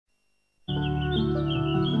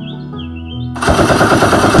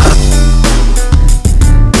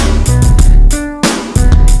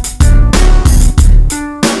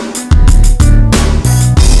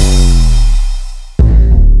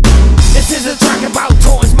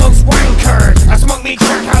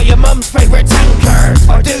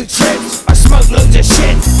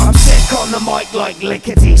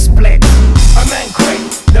lickety-split. I meant quick,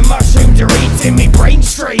 the mushrooms are eating me brain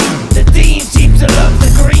stream. The Dean seems to love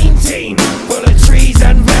the green team, full of trees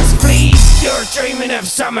and vest fleas. You're dreaming of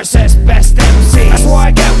Somerset's best MC. That's why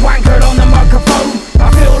I get wankered on the microphone.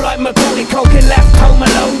 I feel like Macaulay Culkin left home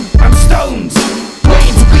alone. I'm stoned,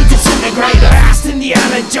 waiting to be disintegrated. I asked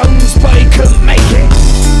Indiana Jones, but he couldn't make it.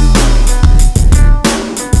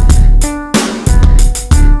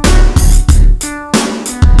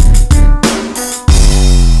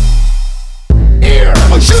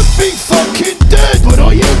 I should be fucking dead, but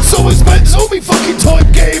I ain't, so I spent all me fucking time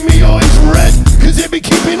getting me eyes red, cause it be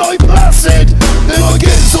keeping I placid. Then I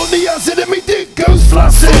get on the acid and me dick goes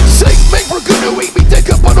flaccid. Sake, make her gonna eat me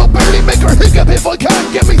dick up, but I'll barely make her hiccup if I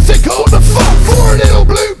can't get me thicker. What the fuck? 4 little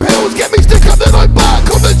blue pills, get me stick up, then I'm back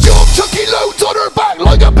on the job, chucking loads on her back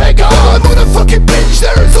like a beggar. I'm on a fucking binge,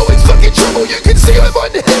 there's always fucking trouble. You can see I'm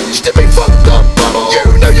unhinged in me fucked up bubble.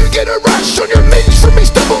 You know you get a rash on your minge from me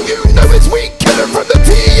stubble. You know it's weak killer from the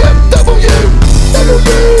TMW.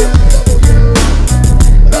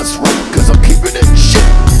 That's right, cause I'm keeping it shit.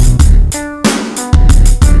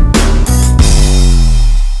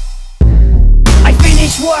 I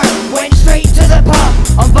finished work, went straight to the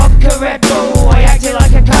pub. On vodka Red Bull, I acted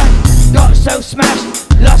like a cunt. Got so smashed,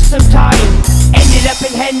 lost some time. Ended up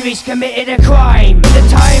in Henry's, committed a crime. In the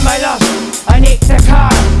time I lost, I nicked a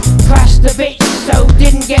car. Crashed the bitch, so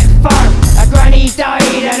didn't get far. A granny died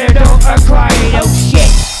and her daughter cried. Oh shit,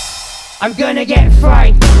 I'm gonna get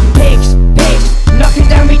fried. Pigs, knocking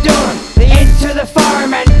down me door. They enter the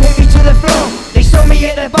farm and put me to the floor. They saw me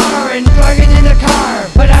at the bar and dragging in the car.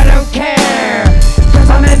 But I don't care, cause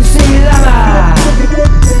I'm MC LAMMER.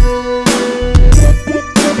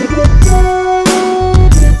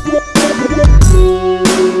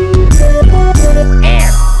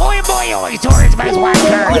 Towards man's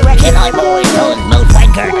wanker. You reckon I'm always told most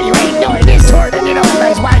wanker? You ain't knowing this toward and you know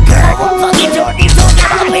man's wanker. Fucking toward you talking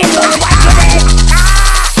about me, most wanker.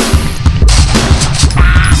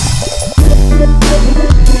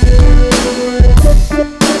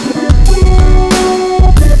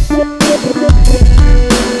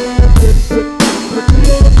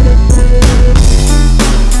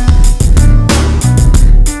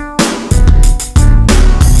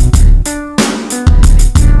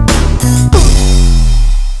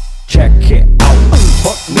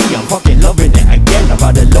 I'm fucking loving it again. I've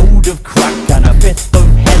had a load of crack and a fifth of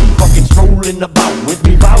hen. Fucking strolling about with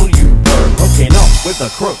me value bird. Hooking up with the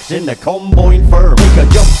crooks in the combine firm. Take a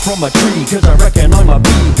jump from a tree cause I reckon I'm a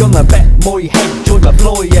bee. Gonna bet my head, join the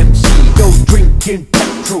fly MC. Go drinking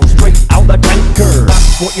petrol straight out the tanker.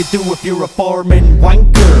 That's what you do if you're a farming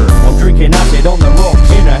wanker. I'm drinking acid on the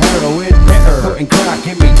rocks in a heroin bitter. Putting crack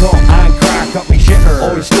in me cock and crack up me shitter.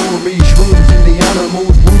 Always store me shrooms in the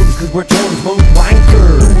animals' wounds cause we're town's most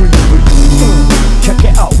wanker. Check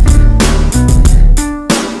it out.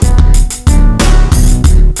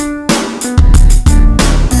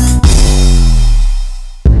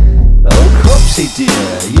 Oh Cropsy dear,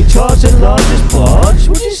 you charge the largest barge.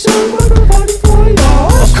 Would you say we're a party for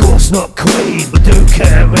yours? Of course not queen, but do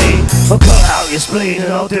carry. I'll cut out your spleen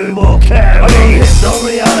and I'll do more carry. I don't hit no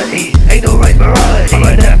reality, ain't no right morality. I'm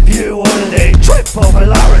a nephew holiday, trip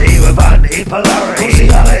popularity with anti-polarity.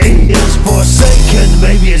 Causality is forsaken,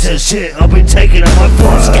 maybe it's a shit I've been taking on my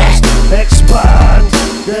forecast. Expand,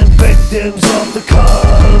 then victims of the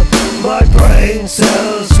call. My brain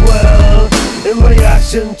cells swell in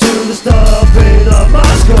reaction to the stuffing of my